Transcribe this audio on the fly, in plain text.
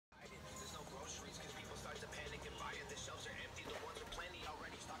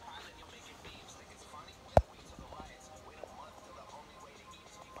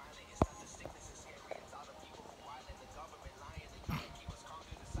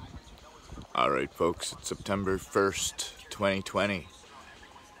Alright folks, it's September 1st, 2020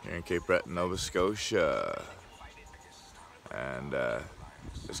 here in Cape Breton, Nova Scotia, and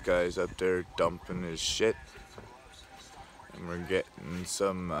this guy's up there dumping his shit, and we're getting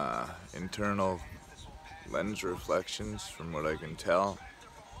some internal lens reflections from what I can tell,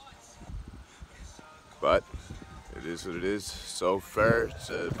 but it is what it is. So far it's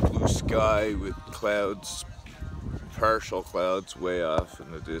a blue sky with clouds, partial clouds way off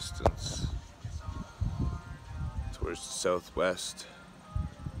in the distance towards the southwest.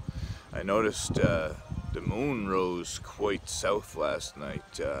 I noticed the moon rose quite south last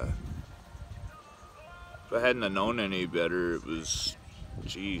night. If I hadn't have known any better, it was,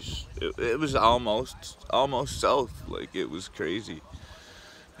 geez, it was almost south. Like, it was crazy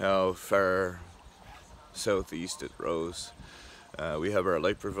how far southeast it rose. We have our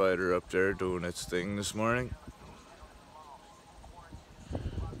light provider up there doing its thing this morning.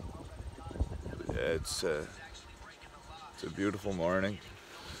 It's a beautiful morning.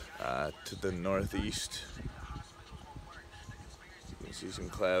 To the northeast, you can see some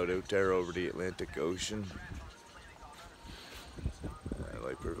cloud out there over the Atlantic Ocean.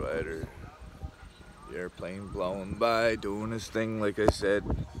 Light provider, the airplane blowing by, doing his thing, like I said,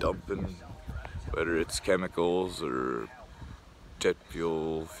 dumping, whether it's chemicals or jet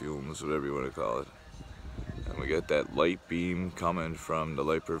fuel, fumes, whatever you want to call it. And we get that light beam coming from the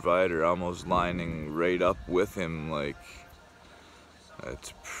light provider, almost lining right up with him. Like,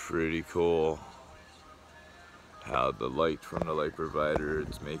 that's pretty cool how the light from the light provider,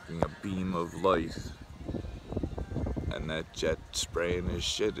 it's making a beam of light, and that jet spraying his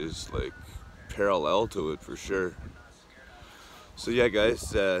shit is like parallel to it for sure. So yeah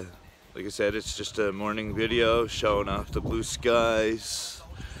guys, like I said, it's just a morning video showing off the blue skies.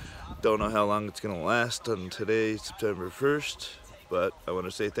 Don't know how long it's gonna last on today, September 1st, but I want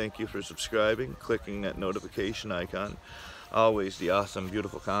to say thank you for subscribing, clicking that notification icon. Always the awesome,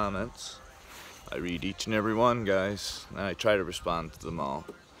 beautiful comments. I read each and every one, guys, and I try to respond to them all.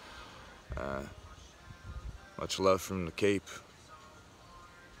 Much love from the Cape.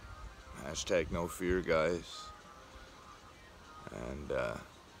 Hashtag no fear, guys. And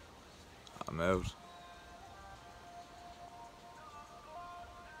I'm out.